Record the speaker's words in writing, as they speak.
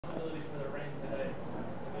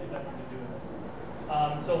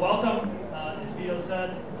So welcome, as Vito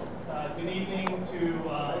said. Good evening to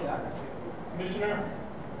Commissioner,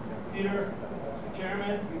 Peter,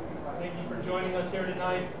 Chairman. Thank you for joining us here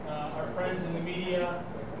tonight, our friends in the media,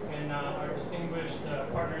 and our distinguished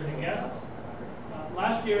partners and guests.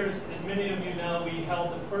 Last year, as many of you know, we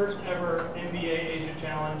held the first ever NBA Asia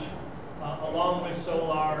Challenge, along with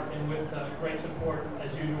Solar and with great support,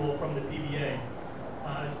 as usual, from the PBA.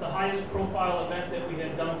 It's the highest profile event that we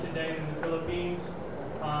had done to date in the Philippines,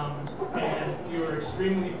 and we were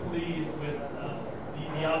extremely pleased with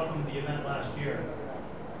the outcome of the event last year.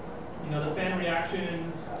 You know, the fan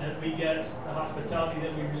reactions that we get, the hospitality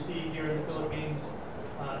that we receive here in the Philippines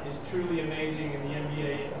is truly amazing, and the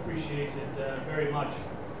NBA appreciates it very much.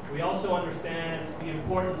 We also understand the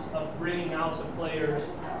importance of bringing out the players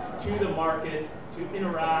to the market to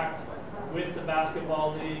interact with the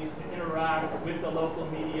basketball leagues, to interact with the local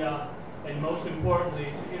media, and most importantly,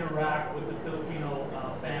 to interact with the Filipino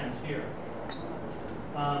fans here.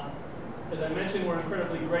 As I mentioned, we're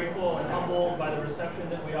incredibly grateful and humbled by the reception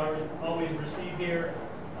that we always receive here,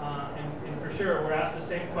 and for sure, we're asked the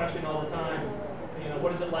same question all the time. You know,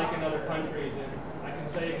 what is it like in other countries? And I can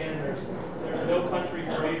say again, there's no country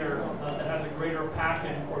greater that has a greater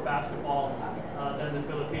passion for basketball than the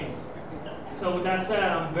Philippines. So with that said,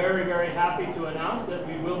 I'm very, very happy to announce that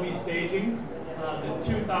we will be staging the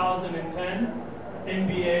 2010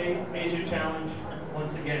 NBA Asia Challenge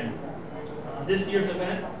once again. This year's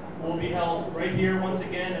event will be held right here once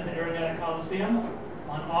again at the Araneta Coliseum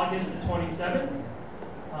on August the 27th.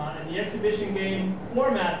 And the exhibition game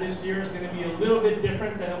format this year is going to be a little bit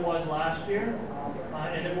different than it was last year.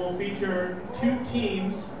 And it will feature two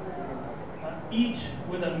teams, each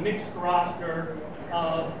with a mixed roster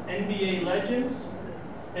of NBA legends,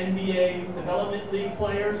 NBA Development League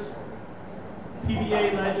players,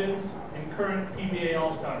 PBA legends, and current PBA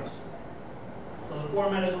All-Stars. So the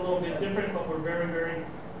format is a little bit different, but we're very, very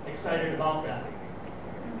excited about that.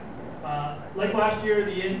 Like last year,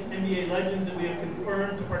 the NBA legends that we have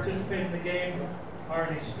confirmed to participate in the game are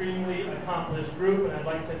an extremely accomplished group, and I'd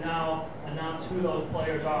like to now announce who those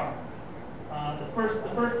players are. The first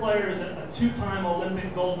player is a two-time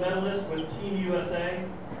Olympic gold medalist with Team USA.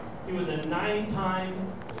 He was a 9-time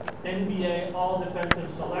NBA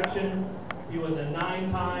All-Defensive Selection. He was a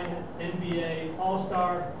 9-time NBA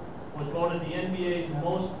All-Star, was voted the NBA's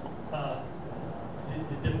most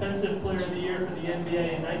the Defensive Player of the Year for the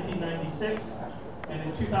NBA in 1996, and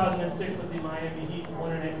in 2006 with the Miami Heat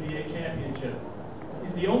won an NBA championship.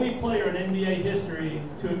 He's the only player in NBA history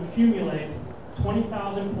to accumulate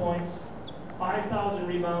 20,000 points, 5,000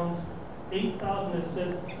 rebounds, 8,000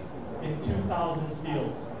 assists, and 2,000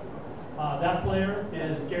 steals. That player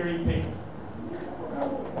is Gary Payton.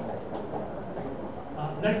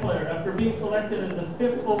 Next player, after being selected as the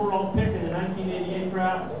 5th overall pick in the 1988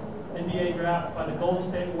 draft, NBA draft by the Golden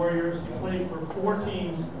State Warriors, he played for 4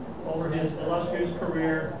 teams over his illustrious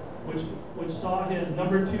career, which saw his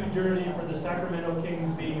 #2 jersey for the Sacramento Kings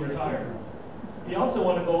being retired. He also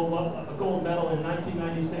won a gold medal in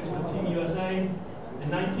 1996 with Team USA. In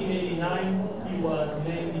 1989, he was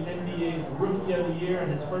named the NBA's Rookie of the Year in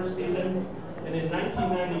his first season. And in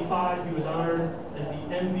 1995, he was honored as the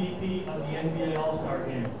MVP of the NBA All-Star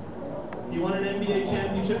Game. He won an NBA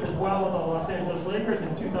championship as well with the Los Angeles Lakers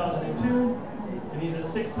in 2002. And he's a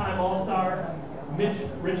 6-time All-Star, Mitch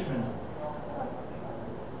Richmond.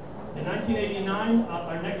 In 1989,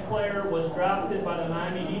 our next player was drafted by the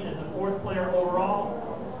Miami Heat as the 4th player overall.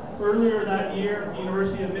 Earlier that year, at the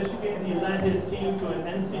University of Michigan, he led his team to an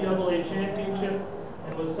NCAA championship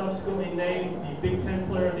and was subsequently named the Big Ten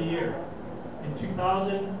Player of the Year. In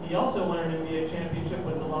 2000, he also won an NBA championship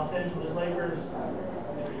with the Los Angeles Lakers.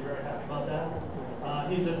 You're very happy about that.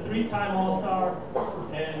 He's a 3-time All-Star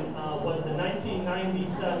and was the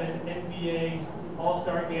 1997 NBA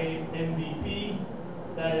All-Star Game MVP.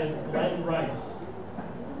 That is Glenn Rice.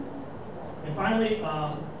 And finally,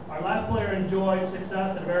 our last player enjoyed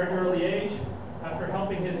success at a very early age. After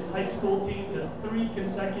helping his high school team to 3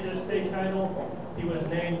 consecutive state titles, he was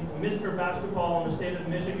named Mr. Basketball in the state of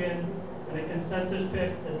Michigan and a consensus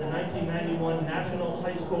pick as the 1991 National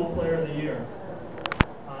High School Player of the Year.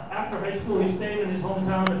 After high school, he stayed in his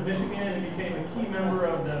hometown of Michigan and became a key member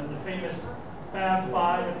of the famous Fab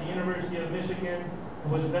Five at the University of Michigan,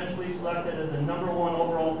 and was eventually selected as the #1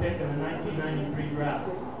 overall pick in the 1993 draft.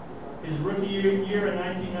 His rookie year in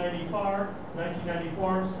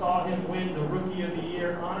 1994 saw him win the Rookie of the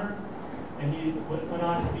Year honor, and he went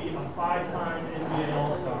on to be a 5-time NBA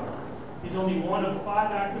All-Star. He's only one of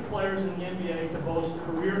 5 active players in the NBA to boast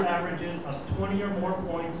career averages of 20 or more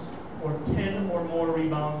points or 10 or more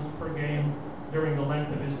rebounds per game during the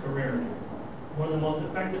length of his career. one of the most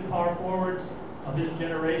effective power forwards of his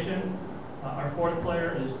generation. Our fourth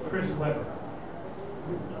player is Chris Webber.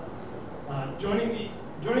 Joining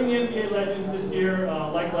the NBA Legends this year,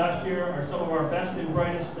 like last year, are some of our best and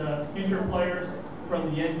brightest future players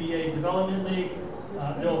from the NBA Development League.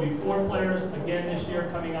 There will be 4 players again this year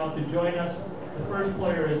coming out to join us. The first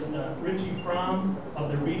player is Richie Fromm of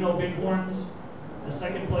the Reno Bighorns. The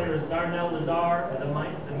second player is Darnell Lazar of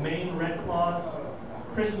the Maine Red Claws.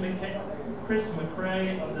 Chris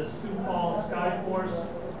McCray of the Sioux Falls Skyforce,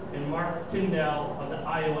 and Mark Tyndall of the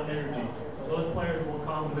Iowa Energy. So those players will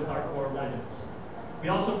come with our 4 legends. We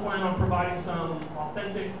also plan on providing some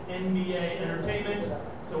authentic NBA entertainment,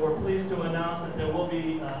 so we're pleased to announce that there will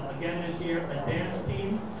be, again this year, a dance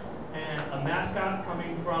team and a mascot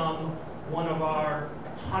coming from one of our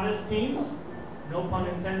hottest teams, no pun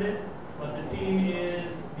intended, but the team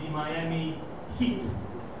is the Miami Heat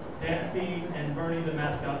dance team, and Bernie the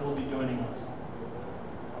mascot will be joining us.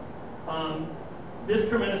 This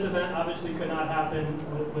tremendous event obviously could not happen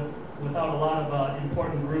without a lot of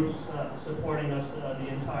important groups supporting us the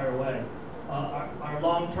entire way. Our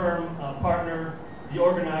long-term partner, the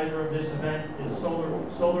organizer of this event, is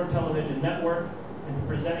Solar Television Network, and the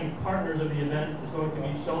presenting partners of the event is going to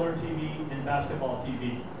be Solar TV and Basketball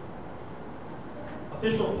TV.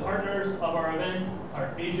 Official partners of our event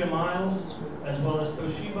are Asia Miles, as well as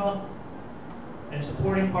Toshiba, and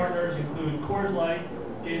supporting partners include Coors Light,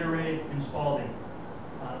 Gatorade, and Spalding.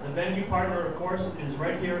 The venue partner, of course, is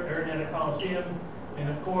right here at Araneta Coliseum, and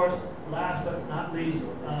of course, last but not least,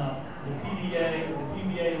 the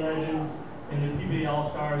PBA Legends, and the PBA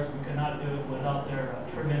All-Stars. We could not do it without their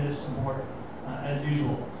tremendous support, as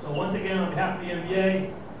usual. So once again, on behalf of the NBA,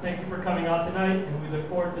 thank you for coming out tonight, and we look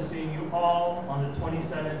forward to seeing you all on the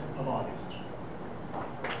 27th of August.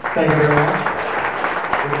 Thank you very much.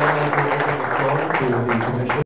 We're going to open the floor to the commission.